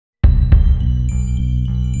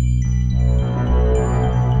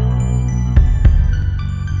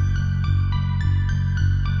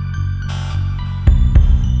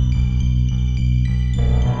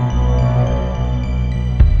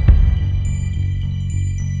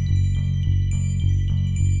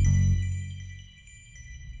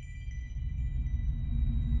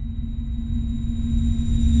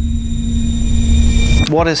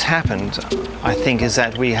What has happened, I think, is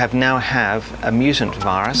that we now have a mutant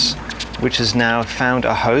virus which has now found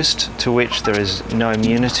a host to which there is no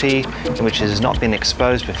immunity, which has not been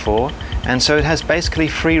exposed before, and so it has basically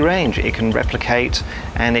free range. It can replicate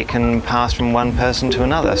and it can pass from one person to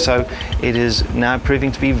another, so it is now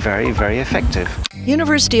proving to be very, very effective.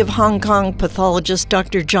 University of Hong Kong pathologist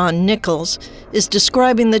Dr. John Nichols is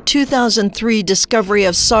describing the 2003 discovery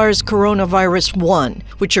of SARS coronavirus 1,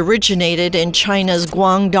 which originated in China's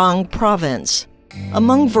Guangdong province.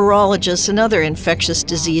 Among virologists and other infectious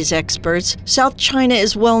disease experts, South China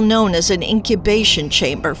is well known as an incubation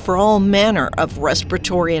chamber for all manner of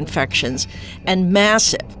respiratory infections and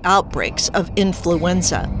massive outbreaks of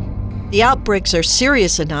influenza. The outbreaks are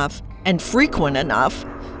serious enough and frequent enough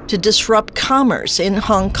to disrupt commerce in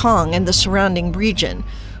Hong Kong and the surrounding region,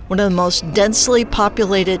 one of the most densely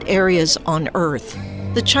populated areas on Earth.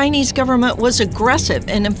 The Chinese government was aggressive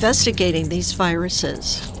in investigating these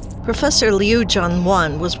viruses. Professor Liu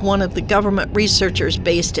Jianwan was one of the government researchers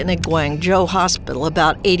based in a Guangzhou hospital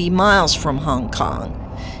about 80 miles from Hong Kong.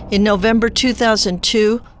 In November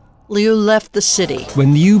 2002, Liu left the city.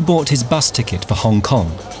 When Liu bought his bus ticket for Hong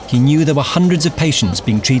Kong, he knew there were hundreds of patients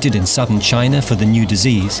being treated in southern China for the new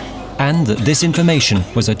disease, and that this information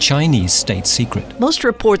was a Chinese state secret. Most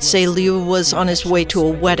reports say Liu was on his way to a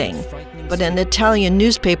wedding, but an Italian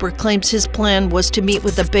newspaper claims his plan was to meet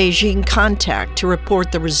with a Beijing contact to report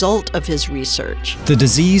the result of his research. The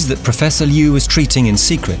disease that Professor Liu was treating in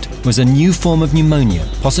secret was a new form of pneumonia,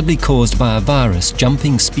 possibly caused by a virus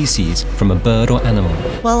jumping species from a bird or animal.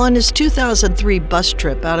 While on his 2003 bus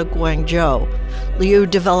trip out of Guangzhou, Liu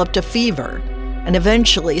developed a fever and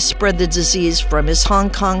eventually spread the disease from his Hong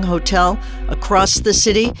Kong hotel across the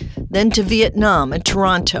city, then to Vietnam and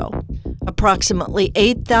Toronto. Approximately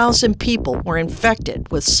 8,000 people were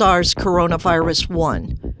infected with SARS coronavirus 1.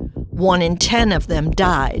 1 in 10 of them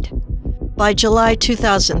died. By July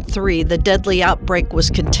 2003, the deadly outbreak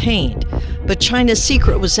was contained, but China's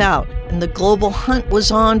secret was out, and the global hunt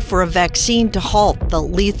was on for a vaccine to halt the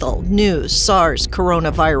lethal new SARS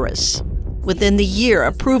coronavirus. Within the year,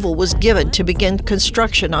 approval was given to begin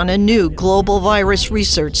construction on a new global virus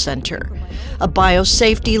research center, a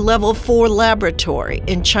biosafety level 4 laboratory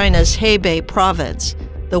in China's Hebei province,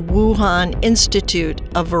 the Wuhan Institute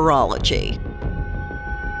of Virology.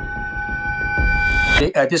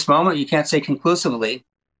 At this moment, you can't say conclusively,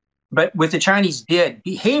 but what the Chinese did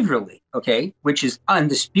behaviorally, okay, which is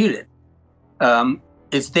undisputed,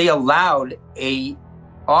 is they allowed a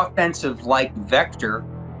offensive-like vector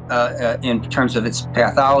in terms of its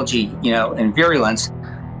pathology, and virulence,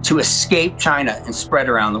 to escape China and spread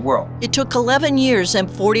around the world. It took 11 years and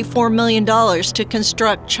 $44 million to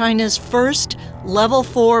construct China's first Level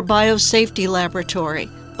 4 biosafety laboratory.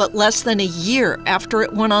 But less than a year after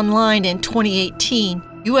it went online in 2018,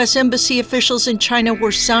 U.S. embassy officials in China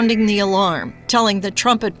were sounding the alarm, telling the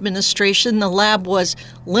Trump administration the lab was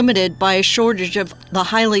limited by a shortage of the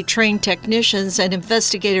highly trained technicians and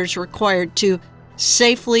investigators required to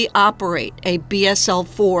safely operate a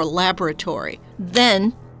BSL-4 laboratory.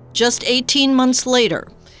 Then, just 18 months later,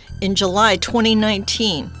 in July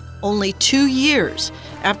 2019, only 2 years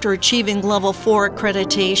after achieving Level 4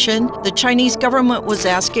 accreditation, the Chinese government was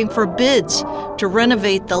asking for bids to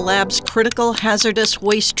renovate the lab's critical hazardous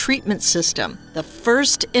waste treatment system, the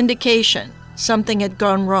first indication something had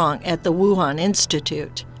gone wrong at the Wuhan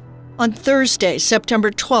Institute. On Thursday,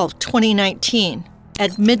 September 12, 2019,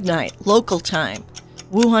 at midnight local time,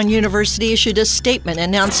 Wuhan University issued a statement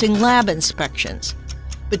announcing lab inspections.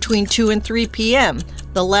 Between 2 and 3 p.m.,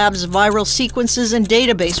 the lab's viral sequences and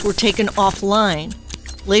database were taken offline.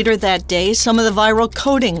 Later that day, some of the viral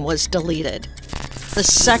coding was deleted. The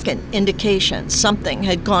second indication something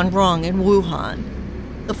had gone wrong in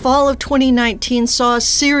Wuhan. The fall of 2019 saw a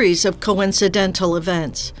series of coincidental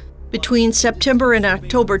events. Between September and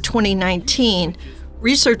October 2019,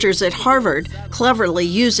 researchers at Harvard, cleverly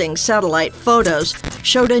using satellite photos,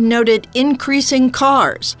 showed a noted increase in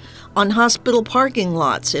cars on hospital parking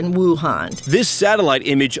lots in Wuhan. This satellite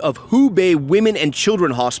image of Hubei Women and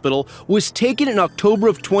Children Hospital was taken in October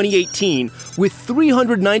of 2018 with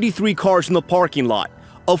 393 cars in the parking lot.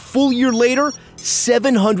 A full year later,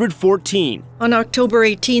 714. On October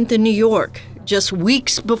 18th in New York, just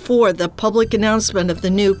weeks before the public announcement of the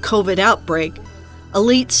new COVID outbreak,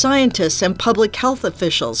 elite scientists and public health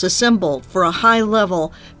officials assembled for a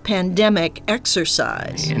high-level pandemic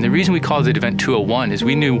exercise. And the reason we called it Event 201 is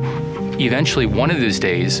we knew eventually one of those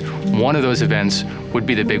days, one of those events would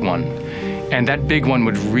be the big one. And that big one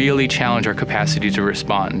would really challenge our capacity to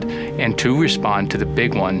respond. And to respond to the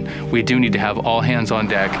big one, we do need to have all hands on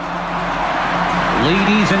deck.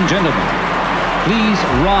 Ladies and gentlemen, please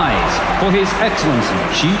rise for His Excellency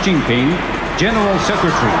Xi Jinping, General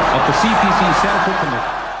Secretary of the CPC Central Committee.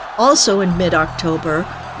 Also in mid-October,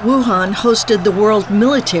 Wuhan hosted the World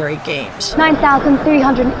Military Games.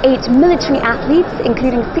 9,308 military athletes,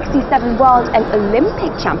 including 67 world and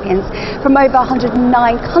Olympic champions from over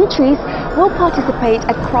 109 countries, will participate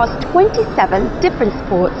across 27 different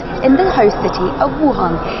sports in the host city of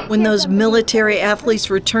Wuhan. When those military athletes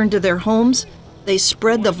returned to their homes, they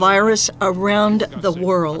spread the virus around the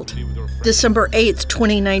world. December 8th,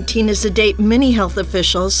 2019 is the date many health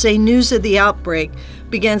officials say news of the outbreak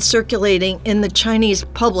began circulating in the Chinese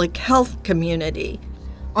public health community.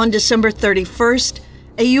 On December 31st,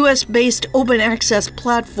 a US-based open access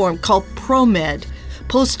platform called ProMed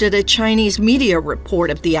posted a Chinese media report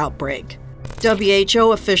of the outbreak.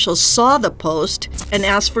 WHO officials saw the post and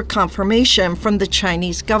asked for confirmation from the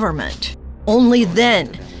Chinese government. Only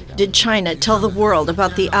then did China tell the world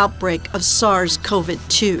about the outbreak of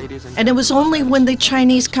SARS-CoV-2. And it was only when the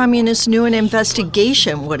Chinese communists knew an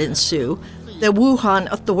investigation would ensue that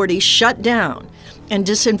Wuhan authorities shut down and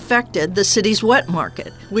disinfected the city's wet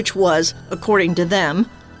market, which was, according to them,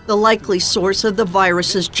 the likely source of the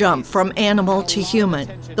virus's jump from animal to human.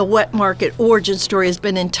 The wet market origin story has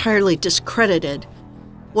been entirely discredited.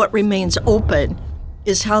 What remains open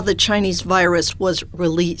is how the Chinese virus was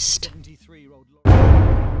released.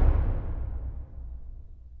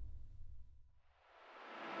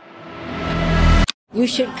 You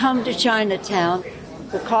should come to Chinatown.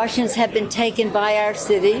 Precautions have been taken by our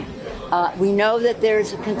city. We know that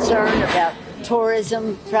there's a concern about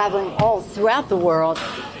tourism traveling all throughout the world,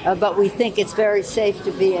 but we think it's very safe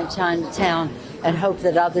to be in Chinatown and hope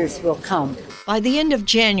that others will come. By the end of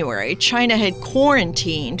January, China had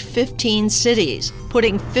quarantined 15 cities,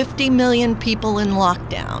 putting 50 million people in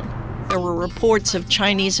lockdown. There were reports of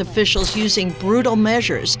Chinese officials using brutal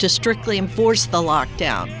measures to strictly enforce the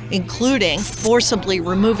lockdown, including forcibly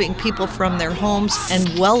removing people from their homes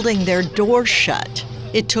and welding their doors shut.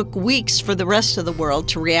 It took weeks for the rest of the world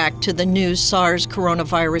to react to the new SARS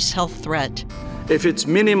coronavirus health threat. If it's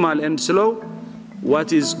minimal and slow,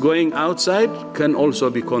 what is going outside can also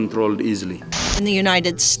be controlled easily. In the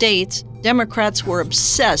United States, Democrats were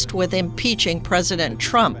obsessed with impeaching President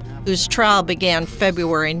Trump, whose trial began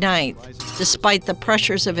February 9th. Despite the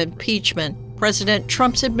pressures of impeachment, President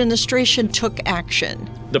Trump's administration took action.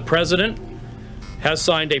 The president has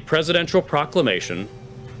signed a presidential proclamation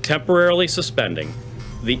temporarily suspending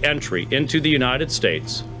the entry into the United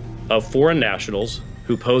States of foreign nationals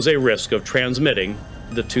who pose a risk of transmitting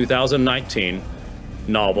the 2019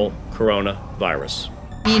 novel coronavirus.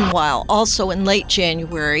 Meanwhile, also in late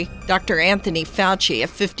January, Dr. Anthony Fauci, a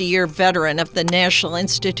 50-year veteran of the National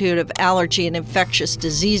Institute of Allergy and Infectious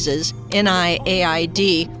Diseases,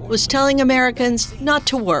 NIAID, was telling Americans not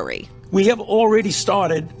to worry. We have already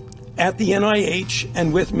started at the NIH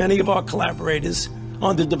and with many of our collaborators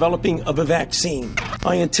on the developing of a vaccine.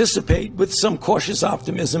 I anticipate, with some cautious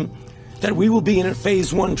optimism, that we will be in a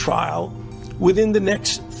phase 1 trial within the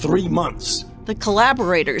next 3 months. The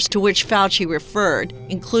collaborators to which Fauci referred,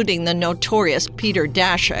 including the notorious Peter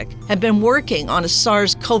Daszak, have been working on a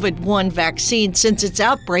SARS-CoV-1 vaccine since its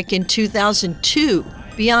outbreak in 2002.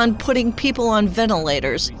 Beyond putting people on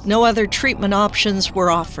ventilators, no other treatment options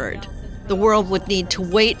were offered. The world would need to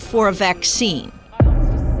wait for a vaccine.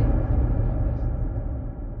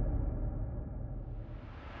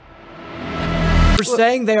 We're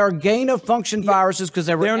saying they are gain-of-function viruses because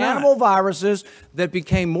they were animal viruses that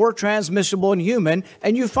became more transmissible in human,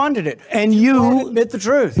 and you funded it. And you admit the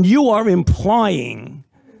truth. You are implying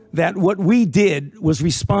that what we did was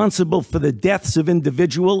responsible for the deaths of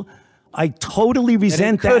individuals. I totally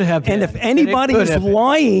resent that. And if anybody is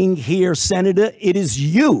lying here, Senator, it is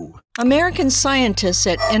you. American scientists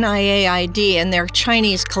at NIAID and their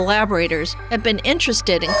Chinese collaborators have been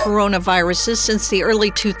interested in coronaviruses since the early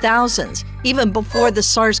 2000s, even before the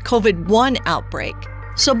SARS-CoV-1 outbreak.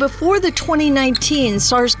 So before the 2019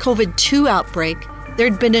 SARS-CoV-2 outbreak,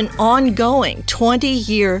 there'd been an ongoing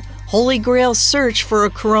 20-year Holy Grail search for a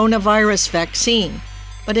coronavirus vaccine.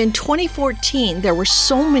 But in 2014, there were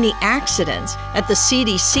so many accidents at the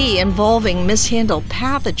CDC involving mishandled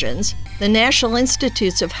pathogens, the National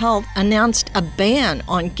Institutes of Health announced a ban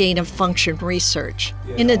on gain-of-function research.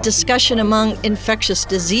 In a discussion among infectious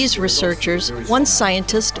disease researchers, one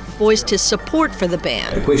scientist voiced his support for the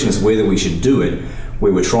ban. The question is whether we should do it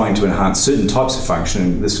where we're trying to enhance certain types of function,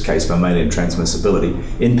 in this case mammalian transmissibility,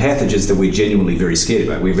 in pathogens that we're genuinely very scared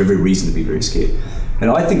about. We have every reason to be very scared.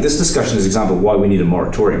 And I think this discussion is an example of why we need a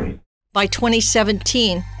moratorium. By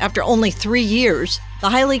 2017, after only 3 years, the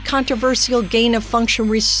highly controversial gain-of-function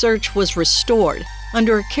research was restored.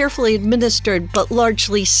 under a carefully administered but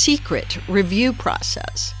largely secret review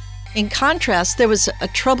process. In contrast, there was a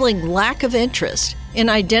troubling lack of interest in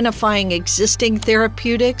identifying existing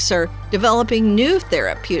therapeutics or developing new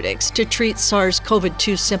therapeutics to treat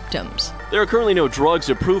SARS-CoV-2 symptoms. There are currently no drugs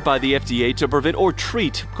approved by the FDA to prevent or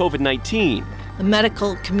treat COVID-19. The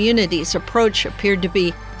medical community's approach appeared to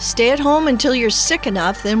be, stay at home until you're sick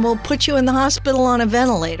enough, then we'll put you in the hospital on a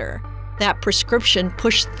ventilator. That prescription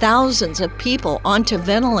pushed thousands of people onto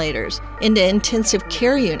ventilators, into intensive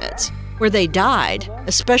care units, where they died,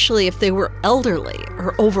 especially if they were elderly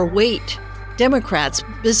or overweight. Democrats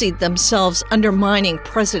busied themselves undermining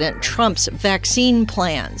President Trump's vaccine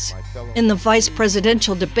plans. In the vice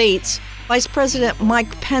presidential debates, Vice President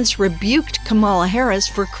Mike Pence rebuked Kamala Harris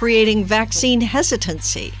for creating vaccine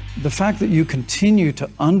hesitancy. The fact that you continue to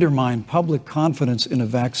undermine public confidence in a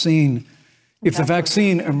vaccine, if the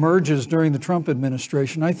vaccine emerges during the Trump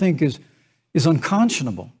administration, I think is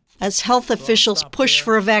unconscionable. As health officials push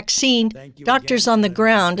for a vaccine, doctors on the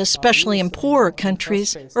ground, especially in poorer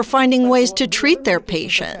countries, were finding ways to treat their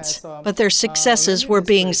patients, but their successes were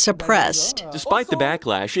being suppressed. Despite the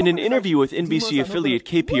backlash, in an interview with NBC affiliate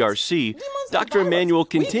KPRC, Dr. Emanuel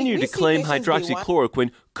continued to claim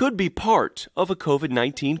hydroxychloroquine could be part of a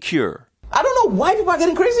COVID-19 cure. I don't know why people are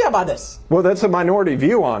getting crazy about this. Well, that's a minority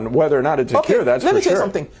view on whether or not it's a cure, that's for sure. Let me tell you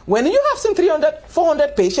something. When you have some 300,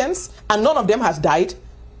 400 patients and none of them has died,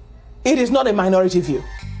 it is not a minority view.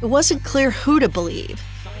 It wasn't clear who to believe.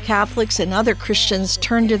 Catholics and other Christians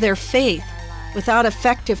turned to their faith. Without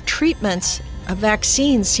effective treatments, a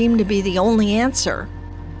vaccine seemed to be the only answer.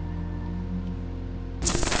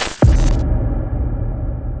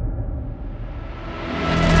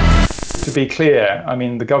 To be clear, I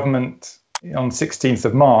mean, the government on 16th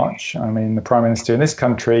of March, I mean, the Prime Minister in this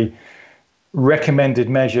country recommended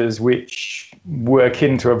measures which were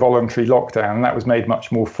akin to a voluntary lockdown, and that was made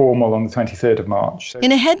much more formal on the 23rd of March.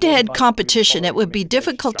 In a head-to-head competition, it would be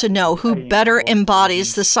difficult to know who better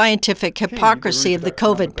embodies the scientific hypocrisy of the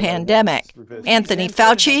COVID pandemic. Anthony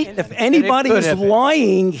Fauci? If anybody is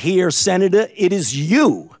lying here, Senator, it is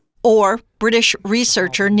you. Or British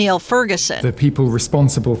researcher Neil Ferguson. The people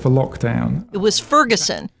responsible for lockdown. It was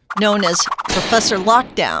Ferguson, known as Professor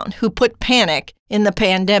Lockdown, who put panic in the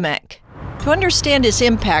pandemic. To understand its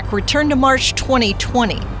impact, return to March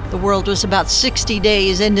 2020. The world was about 60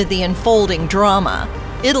 days into the unfolding drama.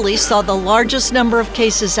 Italy saw the largest number of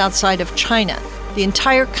cases outside of China. The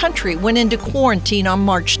entire country went into quarantine on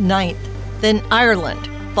March 9th. Then Ireland,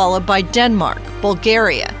 followed by Denmark,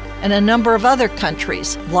 Bulgaria, and a number of other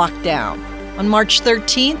countries locked down. On March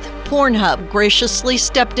 13th, Pornhub graciously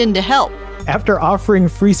stepped in to help. After offering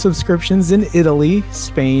free subscriptions in Italy,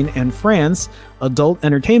 Spain, and France, adult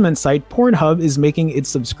entertainment site Pornhub is making its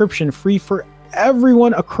subscription free for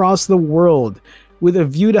everyone across the world, with a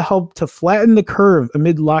view to help to flatten the curve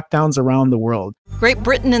amid lockdowns around the world. Great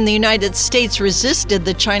Britain and the United States resisted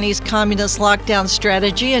the Chinese Communist lockdown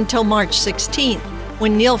strategy until March 16th,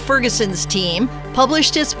 when Neil Ferguson's team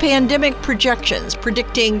published its pandemic projections,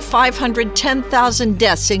 predicting 510,000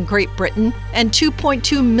 deaths in Great Britain and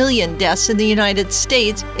 2.2 million deaths in the United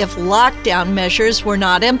States if lockdown measures were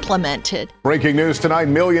not implemented. Breaking news tonight,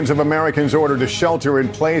 millions of Americans ordered to shelter in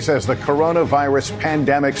place as the coronavirus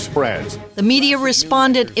pandemic spreads. The media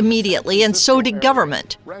responded immediately, and so did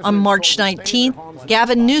government. On March 19th,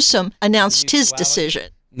 Gavin Newsom announced his decision.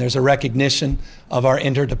 There's a recognition of our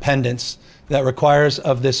interdependence that requires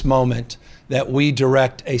of this moment that we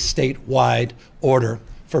direct a statewide order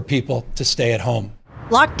for people to stay at home.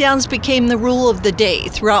 Lockdowns became the rule of the day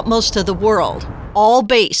throughout most of the world, all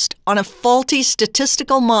based on a faulty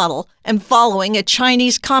statistical model and following a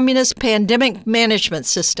Chinese communist pandemic management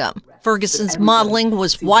system. Ferguson's modeling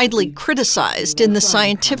was widely criticized in the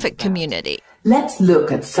scientific community. Let's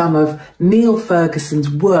look at some of Neil Ferguson's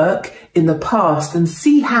work in the past and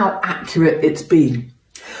see how accurate it's been.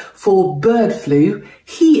 For bird flu,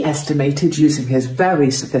 he estimated, using his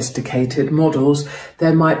very sophisticated models,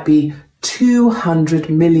 there might be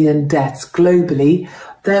 200 million deaths globally.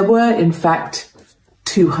 There were, in fact,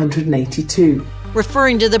 282.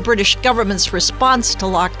 Referring to the British government's response to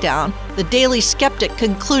lockdown, the Daily Skeptic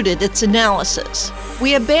concluded its analysis.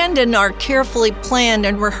 We abandoned our carefully planned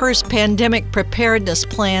and rehearsed pandemic preparedness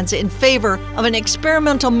plans in favor of an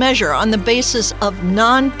experimental measure on the basis of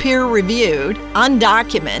non-peer-reviewed,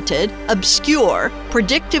 undocumented, obscure,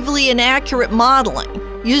 predictively inaccurate modeling,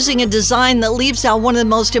 using a design that leaves out one of the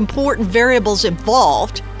most important variables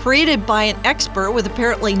involved, created by an expert with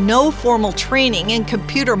apparently no formal training in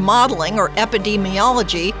computer modeling or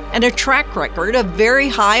epidemiology and a track record of very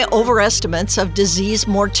high overestimates of disease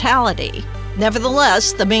mortality.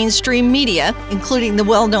 Nevertheless, the mainstream media, including the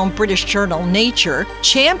well-known British journal Nature,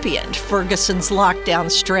 championed Ferguson's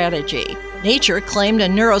lockdown strategy. Nature claimed a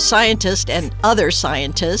neuroscientist and other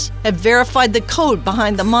scientists had verified the code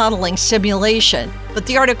behind the modeling simulation, but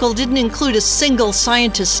the article didn't include a single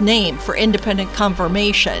scientist's name for independent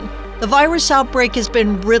confirmation. The virus outbreak has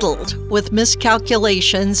been riddled with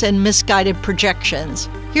miscalculations and misguided projections.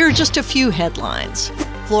 Here are just a few headlines.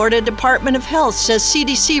 Florida Department of Health says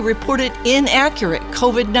CDC reported inaccurate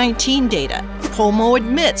COVID-19 data. Cuomo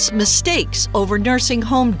admits mistakes over nursing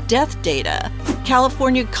home death data.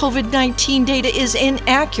 California COVID-19 data is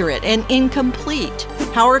inaccurate and incomplete.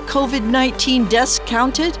 How are COVID-19 deaths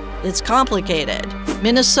counted? It's complicated.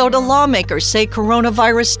 Minnesota lawmakers say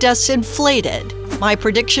coronavirus deaths inflated. My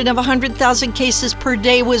prediction of 100,000 cases per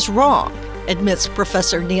day was wrong, admits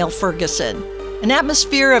Professor Neil Ferguson. An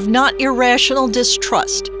atmosphere of not irrational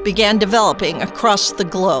distrust began developing across the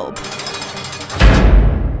globe.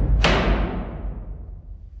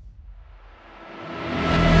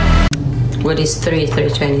 What is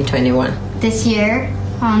 3/3/2021? This year,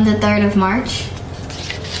 on the 3rd of March.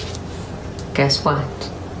 Guess what?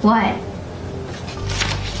 What?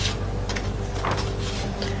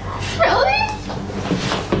 Really?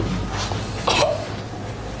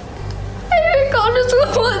 I haven't gone to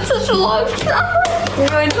school in such a long time.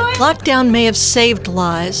 Lockdown may have saved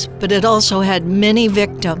lives, but it also had many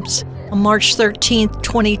victims. On March 13,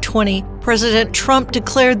 2020, President Trump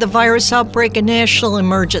declared the virus outbreak a national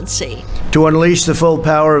emergency. To unleash the full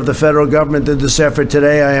power of the federal government in this effort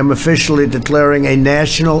today, I am officially declaring a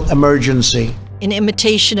national emergency. In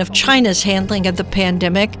imitation of China's handling of the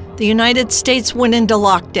pandemic, the United States went into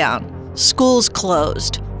lockdown. Schools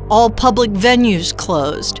closed. All public venues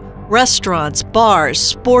closed. Restaurants, bars,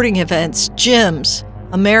 sporting events, gyms.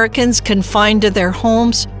 Americans confined to their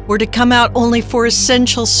homes were to come out only for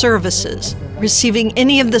essential services. Receiving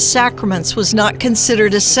any of the sacraments was not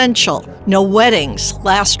considered essential. No weddings,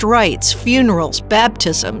 last rites, funerals,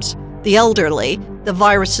 baptisms. The elderly, the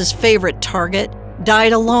virus's favorite target,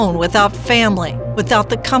 died alone without family, without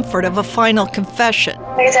the comfort of a final confession.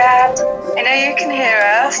 Hey Dad, I know you can hear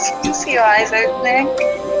us. I can see your eyes opening.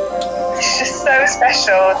 It's just so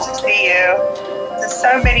special to see you. There's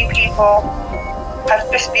so many people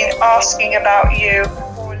have just been asking about you.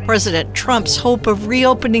 President Trump's hope of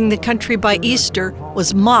reopening the country by Easter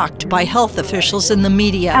was mocked by health officials in the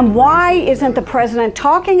media. And why isn't the president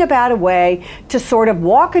talking about a way to sort of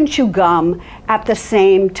walk and chew gum at the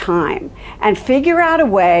same time and figure out a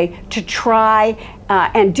way to try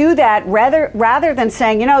and do that rather than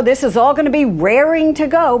saying, you know, this is all going to be raring to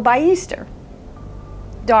go by Easter?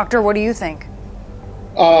 Doctor, what do you think?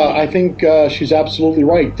 I think she's absolutely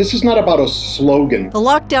right. This is not about a slogan. The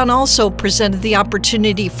lockdown also presented the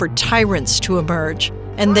opportunity for tyrants to emerge,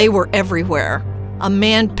 and they were everywhere. A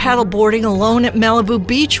man paddleboarding alone at Malibu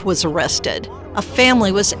Beach was arrested. A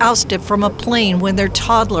family was ousted from a plane when their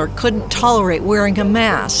toddler couldn't tolerate wearing a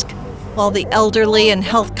mask. While the elderly and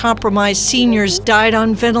health-compromised seniors died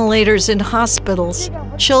on ventilators in hospitals,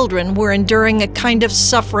 children were enduring a kind of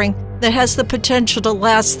suffering that has the potential to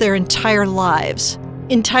last their entire lives.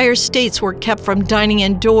 Entire states were kept from dining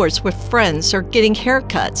indoors with friends or getting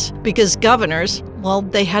haircuts because governors, well,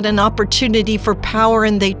 they had an opportunity for power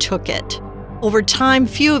and they took it. Over time,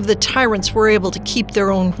 few of the tyrants were able to keep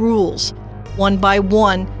their own rules. One by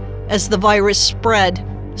one, as the virus spread,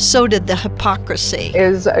 so did the hypocrisy.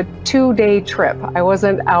 It was a 2-day trip. I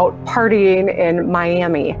wasn't out partying in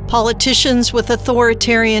Miami. Politicians with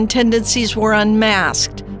authoritarian tendencies were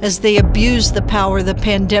unmasked as they abused the power the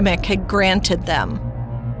pandemic had granted them.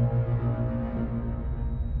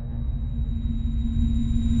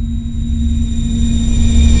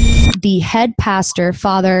 The head pastor,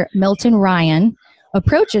 Father Milton Ryan,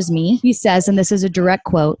 approaches me. He says, and this is a direct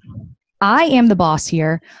quote, "I am the boss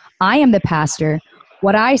here. I am the pastor.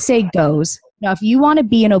 What I say goes. Now, if you want to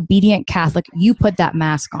be an obedient Catholic, you put that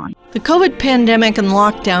mask on." The COVID pandemic and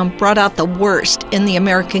lockdown brought out the worst in the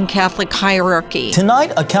American Catholic hierarchy.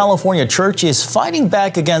 Tonight, a California church is fighting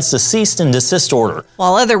back against a cease and desist order.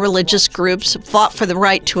 While other religious groups fought for the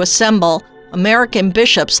right to assemble, American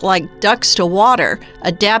bishops, like ducks to water,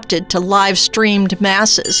 adapted to live-streamed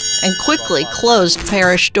masses and quickly closed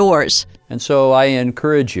parish doors. And so I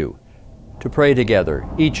encourage you to pray together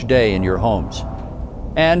each day in your homes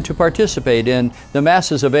and to participate in the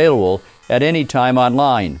masses available at any time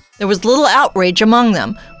online. There was little outrage among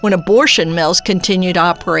them when abortion mills continued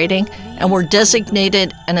operating and were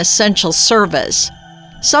designated an essential service.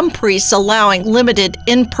 Some priests allowing limited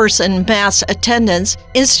in-person mass attendance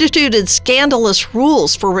instituted scandalous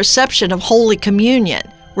rules for reception of Holy Communion,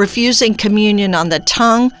 refusing communion on the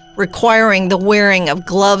tongue, requiring the wearing of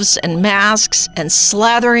gloves and masks and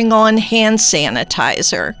slathering on hand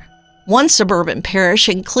sanitizer. One suburban parish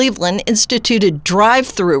in Cleveland instituted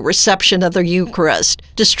drive-through reception of the Eucharist,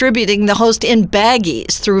 distributing the host in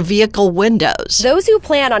baggies through vehicle windows. Those who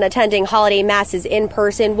plan on attending holiday masses in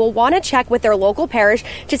person will want to check with their local parish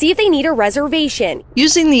to see if they need a reservation.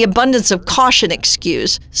 Using the abundance of caution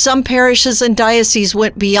excuse, some parishes and dioceses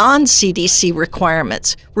went beyond CDC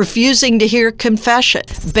requirements, refusing to hear confession,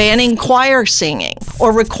 banning choir singing,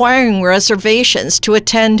 or requiring reservations to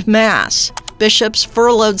attend Mass. Bishops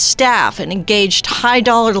furloughed staff and engaged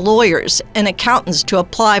high-dollar lawyers and accountants to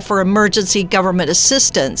apply for emergency government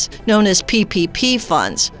assistance, known as PPP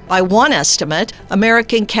funds. By one estimate,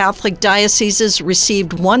 American Catholic dioceses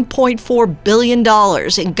received $1.4 billion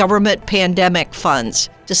in government pandemic funds.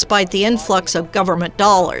 Despite the influx of government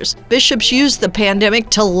dollars, bishops used the pandemic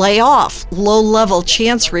to lay off low-level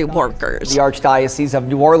chancery workers. The Archdiocese of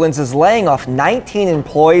New Orleans is laying off 19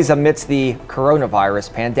 employees amidst the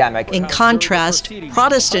coronavirus pandemic. In contrast,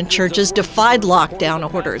 Protestant churches defied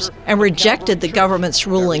lockdown orders and rejected the government's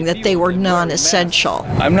ruling that they were non-essential.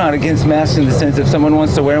 I'm not against masks in the sense if someone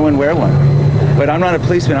wants to wear one, wear one. But I'm not a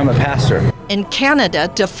policeman, I'm a pastor. In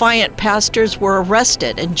Canada, defiant pastors were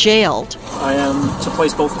arrested and jailed. I am to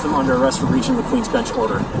place both of them under arrest for breaching the Queen's Bench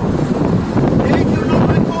order.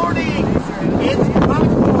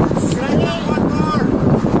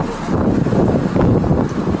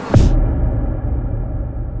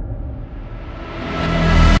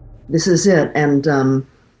 This is it. And,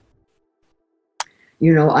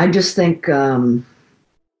 I just think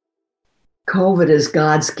COVID is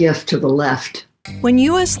God's gift to the left. When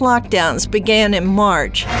U.S. lockdowns began in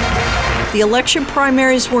March, the election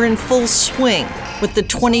primaries were in full swing, with the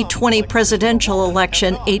 2020 presidential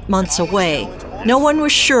election 8 months away. No one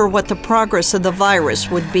was sure what the progress of the virus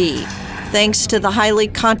would be. Thanks to the highly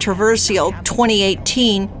controversial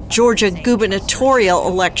 2018 Georgia gubernatorial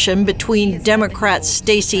election between Democrat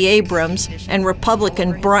Stacey Abrams and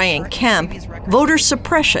Republican Brian Kemp, voter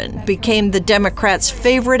suppression became the Democrats'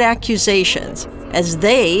 favorite accusations, as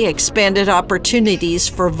they expanded opportunities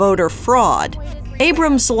for voter fraud.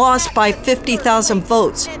 Abrams lost by 50,000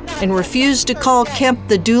 votes and refused to call Kemp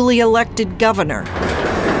the duly elected governor.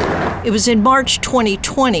 It was in March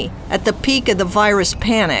 2020, at the peak of the virus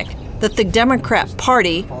panic, that the Democrat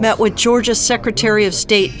Party met with Georgia Secretary of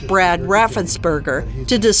State Brad Raffensperger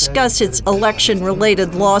to discuss its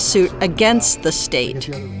election-related lawsuit against the state.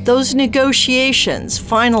 Those negotiations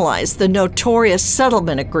finalized the notorious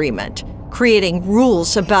settlement agreement, creating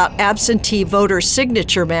rules about absentee voter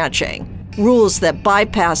signature matching, rules that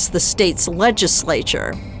bypass the state's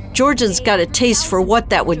legislature. Georgians got a taste for what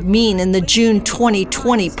that would mean in the June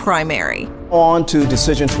 2020 primary. On to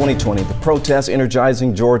Decision 2020, the protest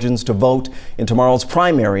energizing Georgians to vote in tomorrow's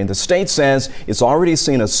primary. And the state says it's already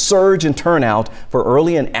seen a surge in turnout for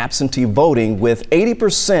early and absentee voting, with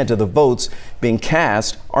 80% of the votes being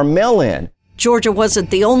cast are mail-in. Georgia wasn't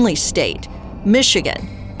the only state. Michigan,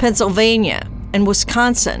 Pennsylvania, and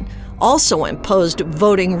Wisconsin also imposed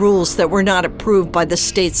voting rules that were not approved by the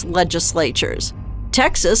state's legislatures.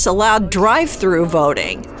 Texas allowed drive-through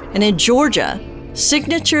voting, and in Georgia,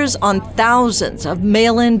 signatures on thousands of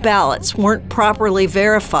mail-in ballots weren't properly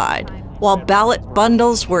verified, while ballot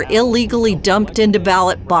bundles were illegally dumped into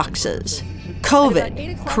ballot boxes.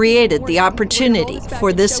 COVID created the opportunity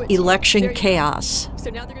for this election chaos.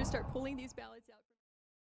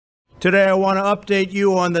 Today, I want to update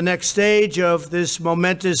you on the next stage of this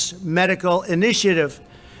momentous medical initiative.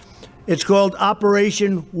 It's called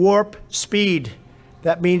Operation Warp Speed.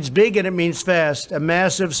 That means big and it means fast. A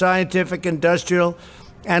massive scientific, industrial,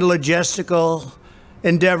 and logistical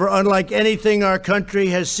endeavor unlike anything our country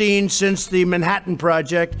has seen since the Manhattan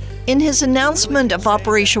Project. In his announcement of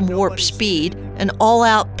Operation Warp Speed, an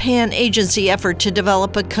all-out pan-agency effort to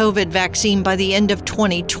develop a COVID vaccine by the end of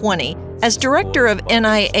 2020, as director of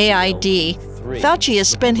NIAID, Fauci has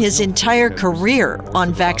spent his entire career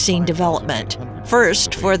on vaccine development.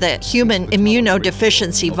 First, for the human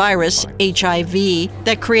immunodeficiency virus, HIV,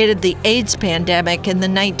 that created the AIDS pandemic in the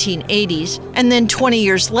 1980s, and then 20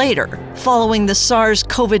 years later, following the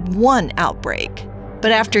SARS-CoV-1 outbreak.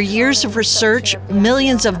 But after years of research,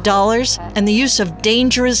 millions of dollars, and the use of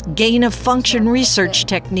dangerous gain-of-function research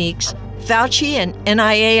techniques, Fauci and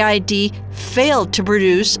NIAID failed to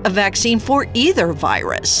produce a vaccine for either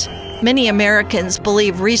virus. Many Americans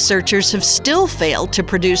believe researchers have still failed to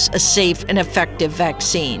produce a safe and effective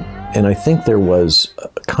vaccine. And I think there was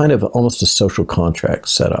kind of almost a social contract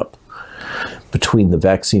set up between the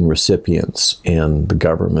vaccine recipients and the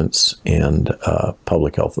governments and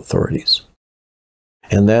public health authorities.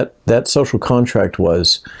 And that social contract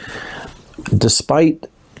was, despite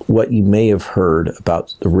what you may have heard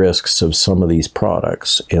about the risks of some of these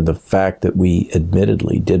products and the fact that we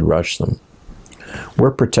admittedly did rush them,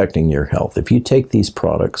 we're protecting your health. If you take these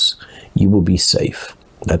products, you will be safe.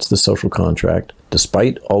 That's the social contract.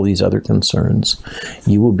 Despite all these other concerns,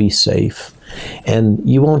 you will be safe and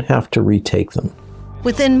you won't have to retake them.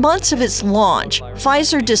 Within months of its launch,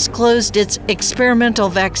 Pfizer disclosed its experimental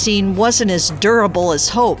vaccine wasn't as durable as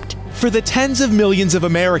hoped. For the tens of millions of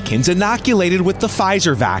Americans inoculated with the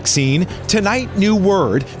Pfizer vaccine, tonight new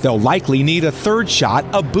word, they'll likely need a third shot,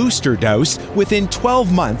 a booster dose, within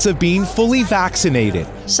 12 months of being fully vaccinated.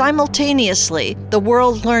 Simultaneously, the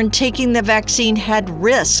world learned taking the vaccine had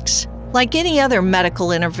risks. Like any other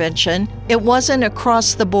medical intervention, it wasn't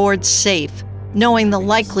across the board safe. Knowing the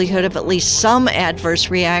likelihood of at least some adverse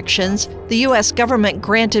reactions, the U.S. government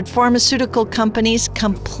granted pharmaceutical companies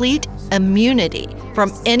complete immunity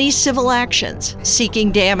from any civil actions seeking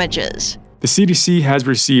damages. The CDC has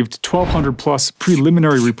received 1,200 plus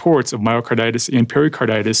preliminary reports of myocarditis and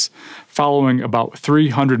pericarditis following about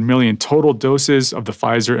 300 million total doses of the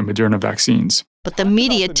Pfizer and Moderna vaccines. But the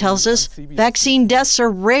media tells us vaccine deaths are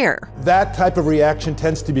rare. That type of reaction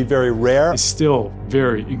tends to be very rare. It's still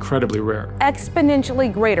very incredibly rare.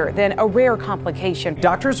 Exponentially greater than a rare complication.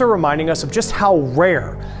 Doctors are reminding us of just how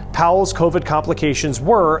rare Powell's COVID complications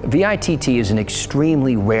were. VITT is an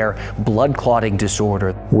extremely rare blood clotting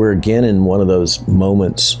disorder. We're again in one of those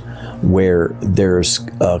moments where there's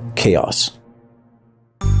chaos.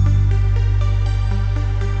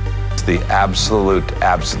 It's the absolute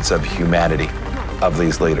absence of humanity of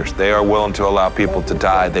these leaders. They are willing to allow people to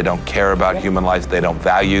die. They don't care about human life. They don't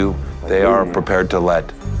value. They are prepared to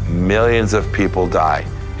let millions of people die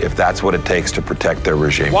if that's what it takes to protect their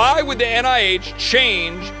regime. Why would the NIH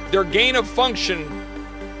change their gain of function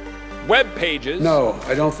web pages? No,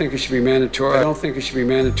 I don't think it should be mandatory. I don't think it should be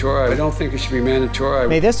mandatory. I don't think it should be mandatory.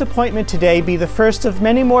 May this appointment today be the first of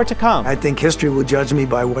many more to come. I think history will judge me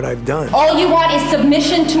by what I've done. All you want is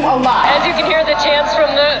submission to a lie. As you can hear the chants from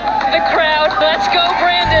the crowd, let's go,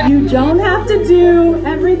 Brandon. You don't have to do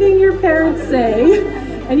everything your parents say,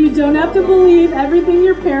 and you don't have to believe everything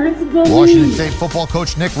your parents believe. Washington State football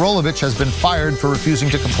coach Nick Rolovich has been fired for refusing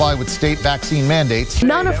to comply with state vaccine mandates.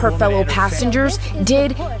 None of her fellow passengers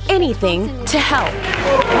did anything to help.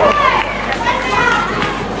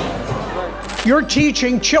 You're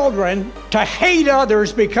teaching children to hate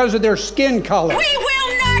others because of their skin color. We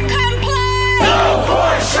will not comply! No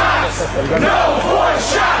more shots! No more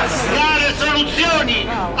shots! Dare soluzioni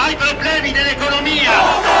ai problemi dell'economia!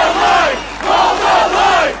 Hold the line! Hold the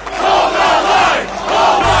line! Hold the line!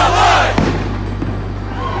 Hold the line!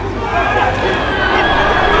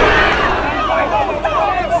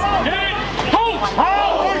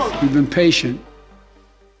 We've been patient,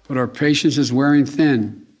 but our patience is wearing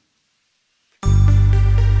thin.